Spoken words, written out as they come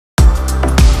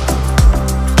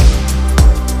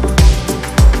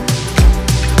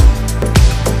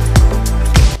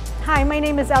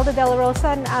is Elda de la Rosa,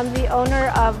 and I'm the owner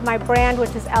of my brand,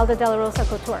 which is Elda de la Rosa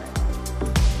Couture.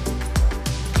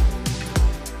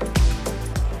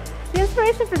 The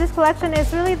inspiration for this collection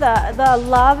is really the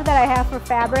love that I have for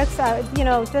fabrics, you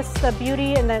know, just the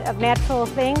beauty and of natural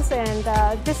things, and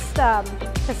just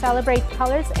to celebrate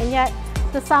colors, and yet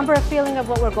the somber feeling of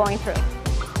what we're going through.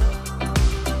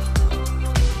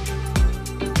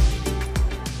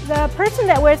 The person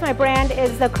that wears my brand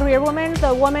is the career woman,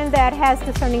 the woman that has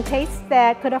discerning taste,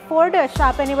 that could afford to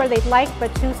shop anywhere they'd like, but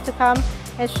choose to come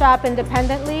and shop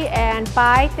independently and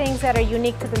buy things that are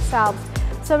unique to themselves.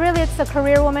 So really it's the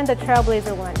career woman, the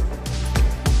trailblazer woman.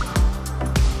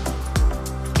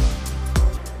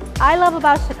 I love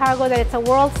about Chicago that it's a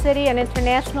world city, an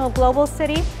international global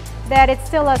city, that it's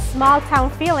still a small town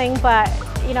feeling, but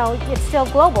you know, it's still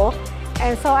global.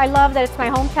 And so I love that it's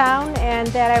my hometown and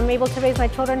that I'm able to raise my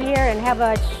children here and have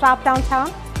a shop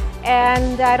downtown.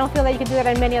 And I don't feel that you can do that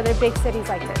in many other big cities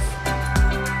like this.